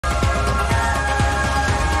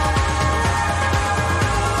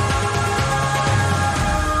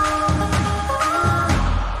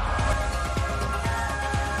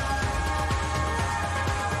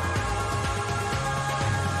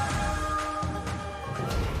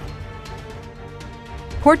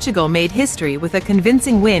Portugal made history with a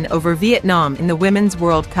convincing win over Vietnam in the Women's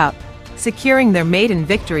World Cup, securing their maiden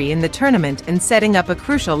victory in the tournament and setting up a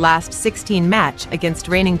crucial last 16 match against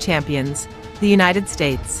reigning champions, the United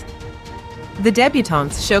States. The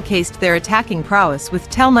debutantes showcased their attacking prowess with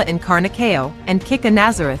Thelma Encarnação and Kika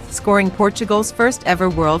Nazareth scoring Portugal's first ever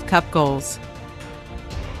World Cup goals.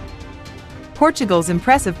 Portugal's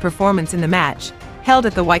impressive performance in the match, held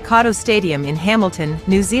at the Waikato Stadium in Hamilton,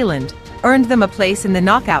 New Zealand, earned them a place in the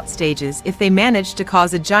knockout stages if they managed to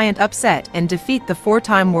cause a giant upset and defeat the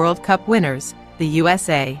four-time World Cup winners, the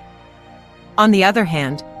USA. On the other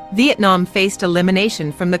hand, Vietnam faced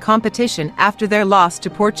elimination from the competition after their loss to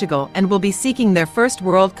Portugal and will be seeking their first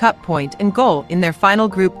World Cup point and goal in their final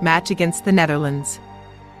group match against the Netherlands.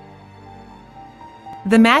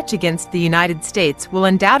 The match against the United States will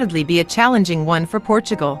undoubtedly be a challenging one for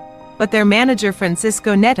Portugal, but their manager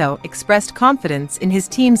Francisco Neto expressed confidence in his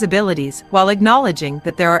team's abilities while acknowledging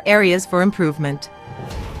that there are areas for improvement.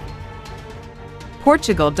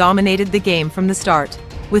 Portugal dominated the game from the start,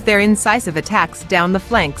 with their incisive attacks down the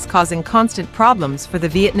flanks causing constant problems for the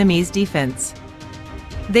Vietnamese defense.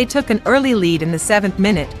 They took an early lead in the 7th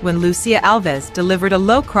minute when Lucia Alves delivered a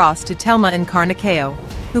low cross to Thelma Encarnação,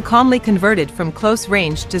 who calmly converted from close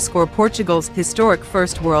range to score Portugal's historic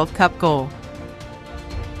first World Cup goal.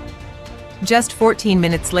 Just 14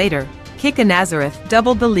 minutes later, Kika Nazareth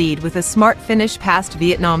doubled the lead with a smart finish past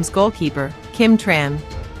Vietnam's goalkeeper, Kim Tran.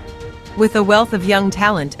 With a wealth of young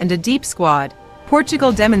talent and a deep squad,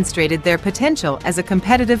 Portugal demonstrated their potential as a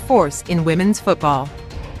competitive force in women's football.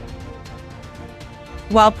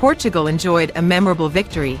 While Portugal enjoyed a memorable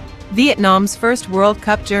victory, Vietnam's first World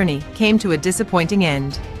Cup journey came to a disappointing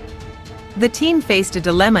end. The team faced a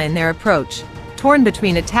dilemma in their approach, torn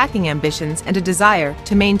between attacking ambitions and a desire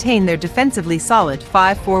to maintain their defensively solid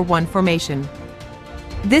 5-4-1 formation.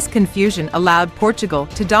 This confusion allowed Portugal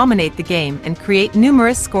to dominate the game and create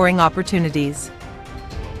numerous scoring opportunities.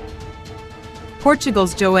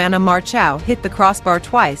 Portugal's Joana Marchão hit the crossbar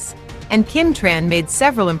twice, and Kim Tran made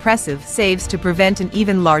several impressive saves to prevent an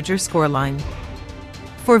even larger scoreline.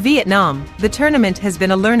 For Vietnam, the tournament has been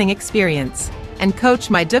a learning experience, and coach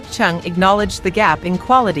My Duc Chung acknowledged the gap in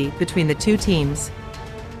quality between the two teams.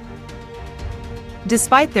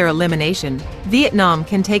 Despite their elimination, Vietnam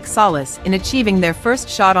can take solace in achieving their first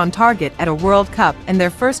shot on target at a World Cup and their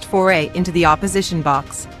first foray into the opposition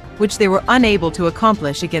box, which they were unable to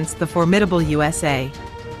accomplish against the formidable USA.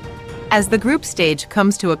 As the group stage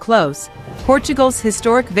comes to a close, Portugal's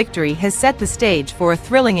historic victory has set the stage for a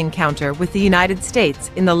thrilling encounter with the United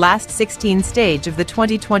States in the last 16 stage of the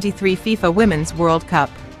 2023 FIFA Women's World Cup.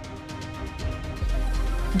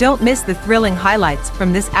 Don't miss the thrilling highlights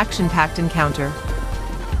from this action-packed encounter.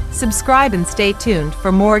 Subscribe and stay tuned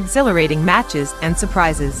for more exhilarating matches and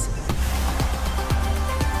surprises.